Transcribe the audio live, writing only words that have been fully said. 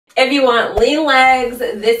If you want lean legs,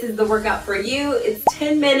 this is the workout for you. It's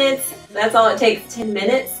 10 minutes. That's all it takes, 10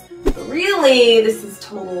 minutes. But really, this is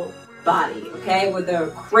total body, okay? With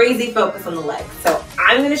a crazy focus on the legs. So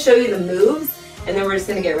I'm gonna show you the moves and then we're just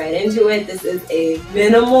gonna get right into it. This is a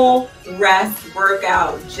minimal rest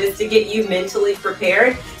workout just to get you mentally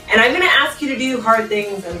prepared. And I'm gonna ask you to do hard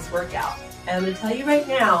things in this workout. And I'm gonna tell you right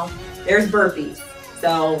now, there's burpees.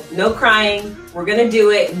 So no crying, we're gonna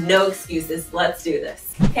do it, no excuses, let's do this.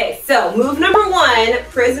 Okay, so move number 1,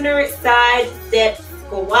 prisoner side step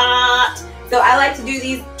squat. So I like to do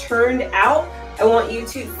these turned out. I want you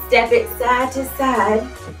to step it side to side,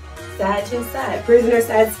 prisoner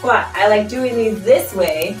side squat. I like doing these this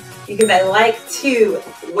way because I like to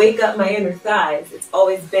wake up my inner thighs. It's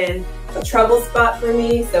always been a trouble spot for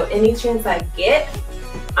me, so any chance I get,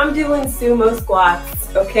 I'm doing sumo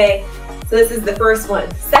squats, okay? So this is the first one.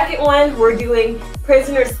 Second one, we're doing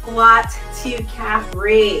prisoner squat to calf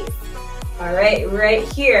raise. All right, right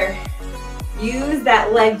here. Use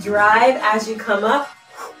that leg drive as you come up.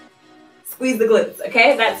 Squeeze the glutes,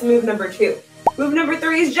 okay? That's move number 2. Move number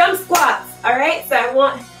 3 is jump squats, all right? So I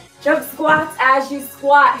want jump squats as you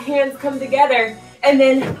squat, hands come together, and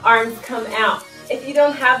then arms come out. If you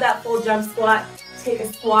don't have that full jump squat, take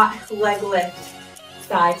a squat leg lift,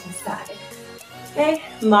 side to side. Okay,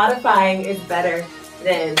 modifying is better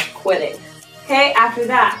than quitting. Okay, after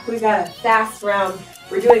that, we got a fast round.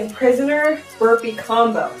 We're doing prisoner burpee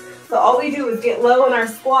combo. So all we do is get low in our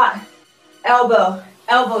squat, elbow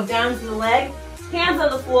down to the leg, hands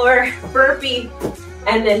on the floor, burpee,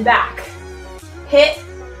 and then back. Hit,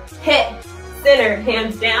 center,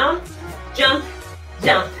 hands down, jump,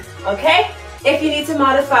 jump, okay? If you need to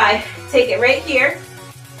modify, take it right here,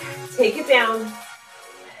 take it down,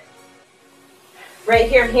 right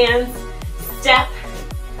here, hands, step,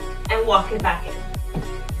 and walk it back in.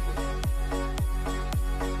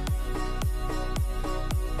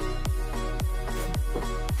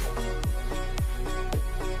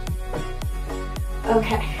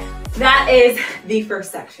 Okay, that is the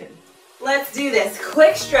first section. Let's do this.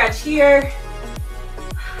 Quick stretch here.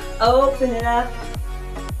 Open it up.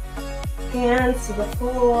 Hands to the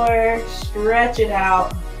floor. Stretch it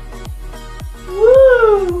out.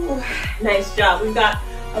 Woo! Nice job. We've got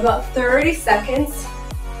about 30 seconds.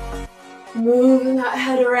 Moving that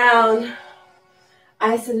head around.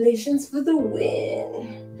 Isolations for the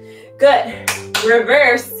win. Good.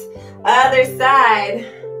 Reverse. Other side.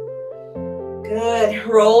 Good.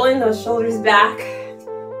 Rolling those shoulders back.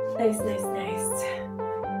 Nice, nice, nice.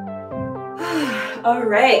 All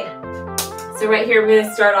right. So right here, we're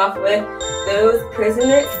gonna start off with those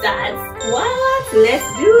prisoner side squats. Let's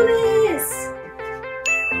do this.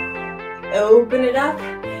 Open it up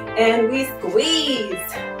and we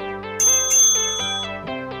squeeze.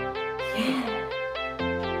 Yeah.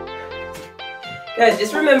 Good.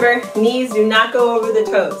 Just remember, knees do not go over the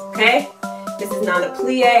toes, okay? This is not a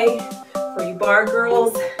plie. For you bar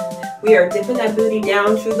girls, we are dipping that booty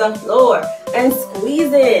down to the floor and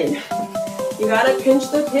squeezing. You gotta pinch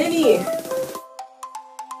the penny.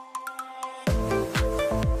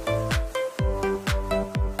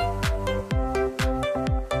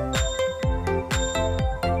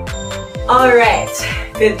 All right,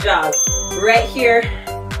 good job. Right here,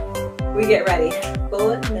 we get ready.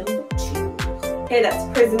 Bullet number 2. Okay, that's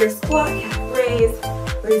prisoner squat, calf raise.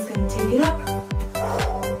 We're just gonna take it up.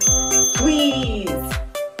 Squeeze.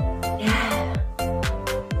 Yeah.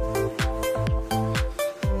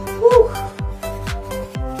 Woo.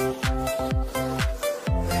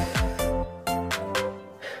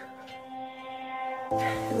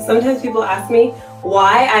 Sometimes people ask me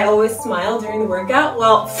why I always smile during the workout.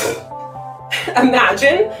 Well,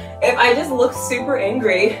 imagine if I just look super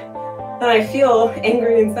angry, then I feel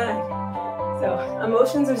angry inside. So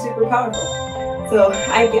emotions are super powerful. So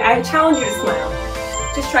I challenge you to smile.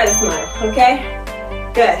 Just try to smile, okay?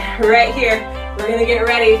 Good. Right here, we're gonna get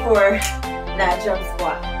ready for that jump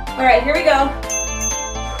squat. All right, here we go.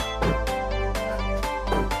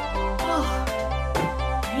 Oh,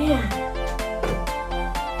 man.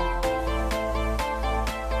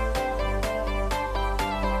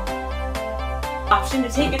 Option to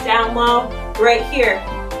take it down low right here.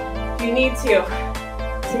 If you need to,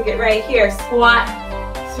 take it right here. Squat,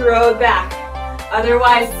 throw it back.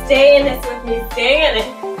 Otherwise, stay in this with me, stay in it.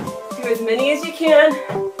 Do as many as you can.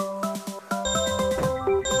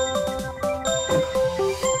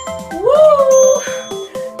 Woo!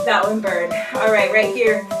 That one burned. All right, right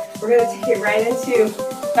here, we're gonna take it right into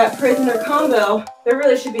that prisoner combo. There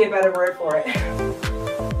really should be a better word for it.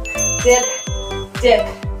 Dip, dip,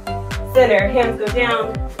 center, hands go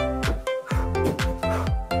down.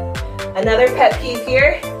 Another pet peeve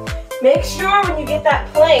here Make sure when you get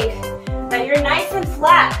that plank that you're nice and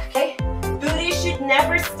flat, okay? Booty should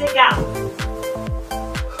never stick out.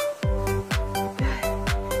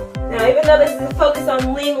 Now, even though this is a focus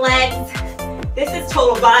on lean legs, this is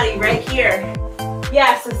total body right here.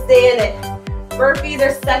 Yeah, so stay in it. Burpees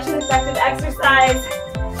are such an effective exercise.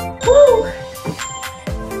 Woo!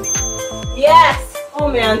 Yes! Oh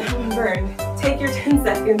man, I'm burned. Take your 10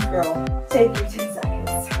 seconds, girl. Take your 10 seconds.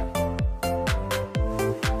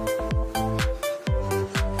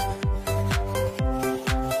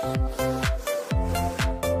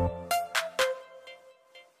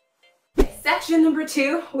 Section number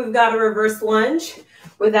 2, we've got a reverse lunge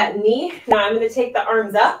with that knee. Now I'm going to take the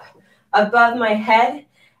arms up above my head.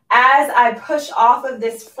 As I push off of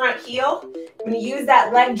this front heel, I'm going to use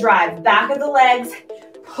that leg drive, back of the legs,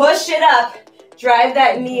 push it up, drive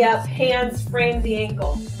that knee up, hands frame the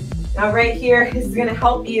ankle. Now right here, this is going to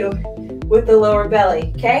help you with the lower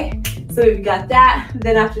belly, okay? So we've got that.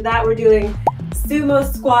 Then after that, we're doing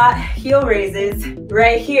sumo squat heel raises.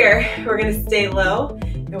 Right here, we're going to stay low,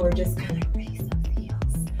 and we're just going to raise up the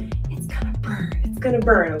heels. It's going to burn. It's going to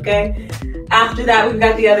burn, okay? After that, we've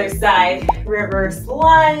got the other side. Reverse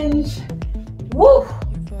lunge. Woo!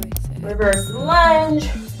 Reverse lunge.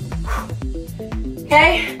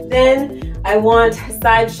 Okay, then I want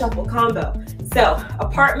side shuffle combo. So,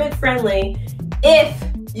 apartment friendly if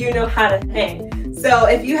you know how to hang. So,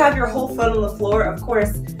 if you have your whole foot on the floor, of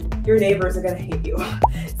course, your neighbors are gonna hate you.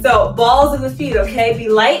 So, balls of the feet, okay? Be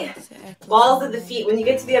light. Balls of the feet. When you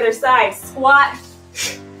get to the other side, squat,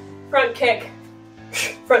 front kick,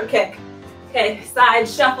 front kick. Okay, side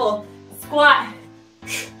shuffle, squat,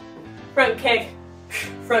 front kick,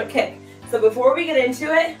 front kick. So before we get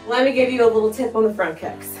into it, let me give you a little tip on the front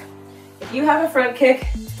kicks. If you have a front kick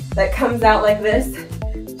that comes out like this,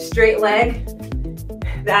 straight leg,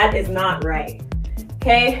 that is not right.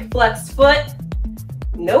 Okay, flexed foot,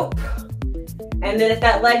 nope. And then if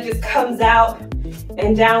that leg just comes out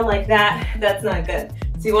and down like that, that's not good.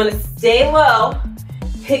 So you want to stay low,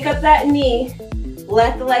 pick up that knee,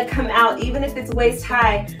 let the leg come out, even if it's waist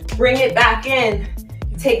high, bring it back in,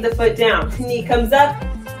 take the foot down. Knee comes up,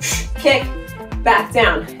 kick, back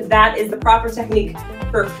down. That is the proper technique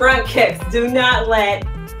for front kicks. Do not let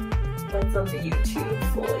something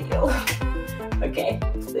YouTube fool you. Okay,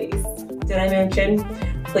 please. Did I mention?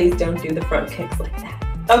 Please don't do the front kicks like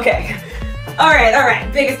that. Okay, all right.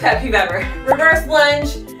 Biggest pet peeve ever. Reverse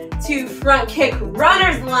lunge to front kick,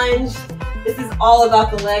 runner's lunge. This is all about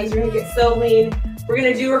the legs. You're gonna get so lean. We're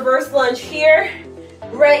gonna do reverse lunge here,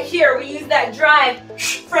 right here. We use that drive,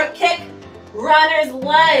 front kick, runner's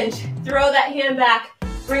lunge. Throw that hand back,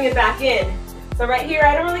 bring it back in. So right here,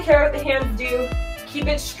 I don't really care what the hands do. Keep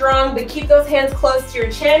it strong, but keep those hands close to your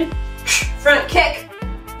chin. Front kick,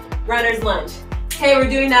 runner's lunge. Okay, we're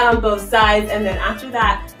doing that on both sides, and then after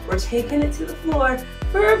that, we're taking it to the floor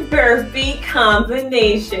for a burpee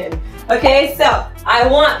combination. Okay, so I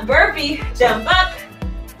want burpee, jump up,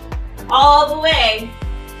 all the way,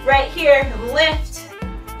 right here, lift,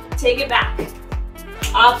 take it back.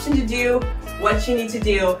 Option to do what you need to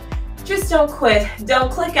do. Just don't quit.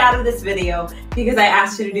 Don't click out of this video because I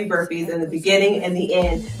asked you to do burpees in the beginning and the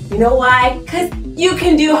end. You know why? Because you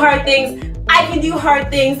can do hard things. I can do hard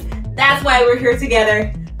things. That's why we're here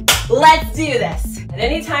together. Let's do this. At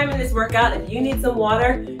any time in this workout, if you need some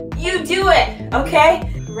water, you do it,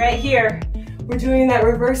 okay? Right here, we're doing that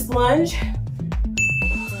reverse lunge.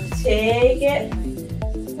 Take it,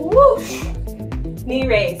 whoosh, knee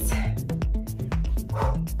raise.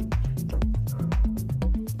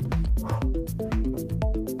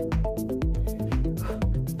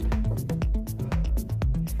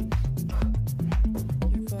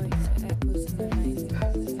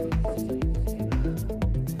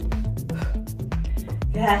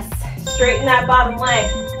 Yes, straighten that bottom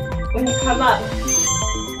leg when you come up.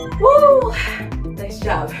 Woo, nice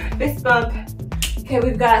job, fist bump. Okay,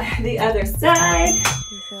 we've got the other side.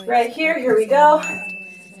 Right here we go.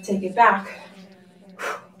 Take it back.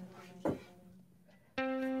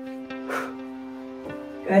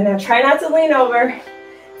 Good, now try not to lean over.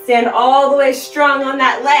 Stand all the way strong on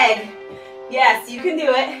that leg. Yes, you can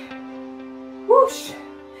do it. Whoosh.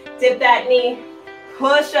 Dip that knee,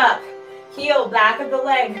 push up. Heel, back of the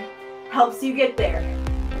leg, helps you get there.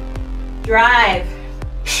 Drive.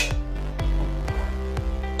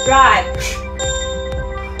 Drive.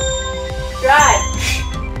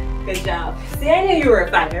 Drive. Good job. See, I knew you were a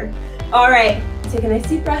fighter. All right, take a nice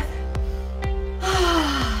deep breath.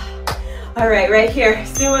 All right, right here,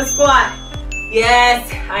 sumo squat. Yes,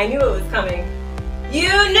 I knew it was coming. You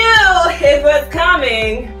knew it was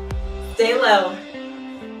coming. Stay low.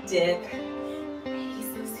 Dip. Raise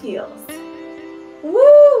those heels. Woo,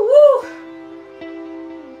 woo.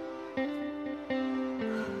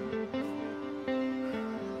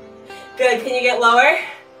 Good, can you get lower?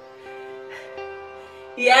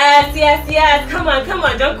 Yes, yes, yes. Come on, come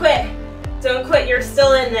on, don't quit. Don't quit, you're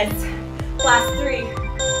still in this. Last 3,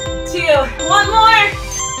 2, 1 more.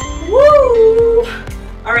 Woo!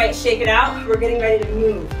 All right, shake it out. We're getting ready to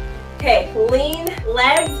move. Okay, lean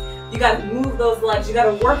legs. You gotta move those legs. You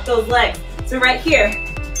gotta work those legs. So right here,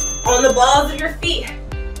 on the balls of your feet,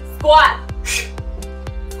 squat,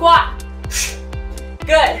 squat.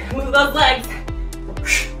 Good, move those legs.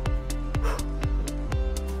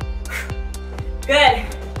 Good.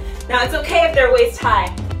 Now it's okay if they're waist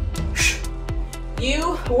high.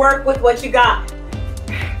 You work with what you got.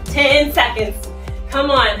 10 seconds.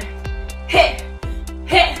 Come on. Hit,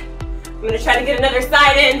 hit. I'm gonna try to get another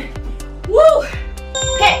side in. Woo!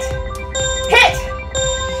 Hit, hit.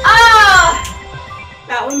 Ah!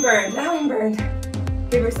 That one burned, that one burned.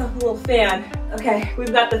 Give yourself a little fan. Okay,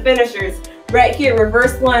 we've got the finishers. Right here,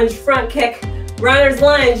 reverse lunge, front kick, runner's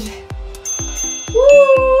lunge.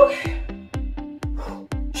 Woo!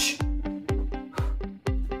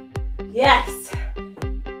 Yes.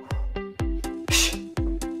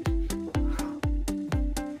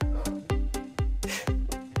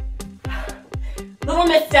 Little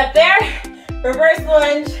misstep there. Reverse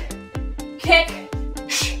lunge, kick,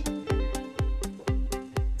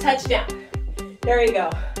 touchdown. There you go.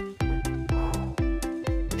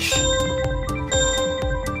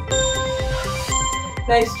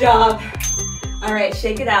 Nice job. All right,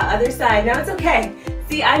 shake it out. Other side. Now it's okay.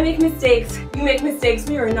 See, I make mistakes. You make mistakes.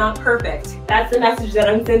 We are not perfect. That's the message that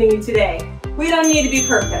I'm sending you today. We don't need to be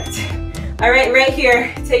perfect. All right, right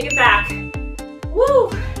here. Take it back.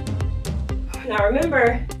 Woo! Now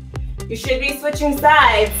remember, you should be switching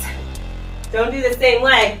sides. Don't do the same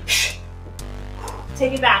leg.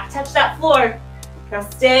 Take it back. Touch that floor. Now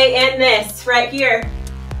stay in this right here.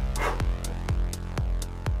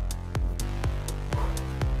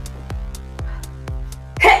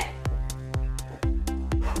 Hit.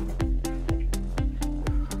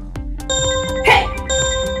 Hit.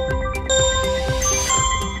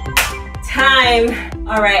 Time.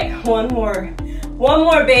 All right, one more. One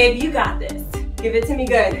more, babe. You got this. Give it to me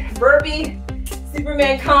good. Burpee,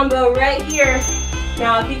 Superman combo right here.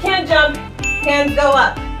 Now, if you can't jump, hands go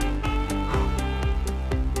up.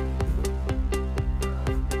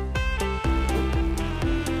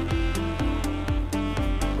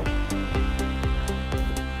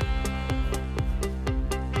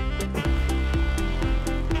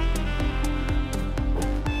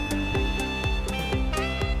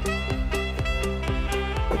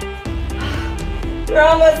 We're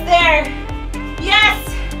almost there. Yes!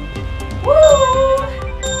 Woo!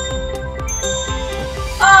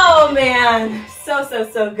 Oh man,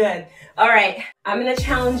 so good. All right, I'm gonna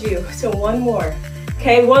challenge you to one more.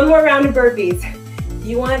 Okay, one more round of burpees. If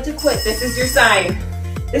you want to quit, this is your sign.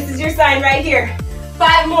 This is your sign right here.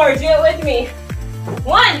 5 more, do it with me.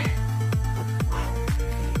 1.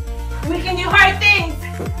 We can do hard things.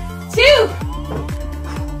 2.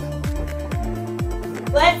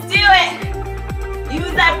 Let's do it.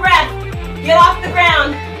 Use that breath. Get off the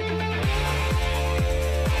ground.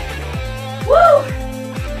 Woo!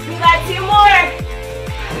 We got 2 more.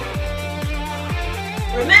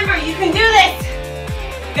 Remember, you can do this.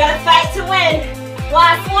 You gotta fight to win.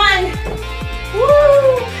 Last one.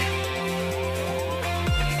 Woo!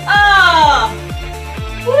 Oh!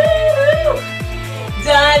 Woo!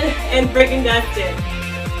 Done and freaking dusted.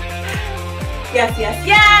 Yes, yes,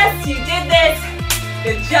 yes! You did this.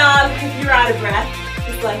 Good job. If you're out of breath,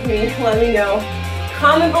 just like me, let me know.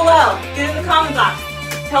 Comment below. Get in the comment box.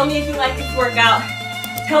 Tell me if you like this workout.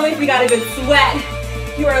 Tell me if we got a good sweat.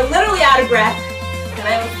 You are literally out of breath. And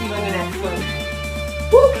I will see you in the next one.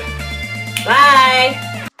 Woo. Bye.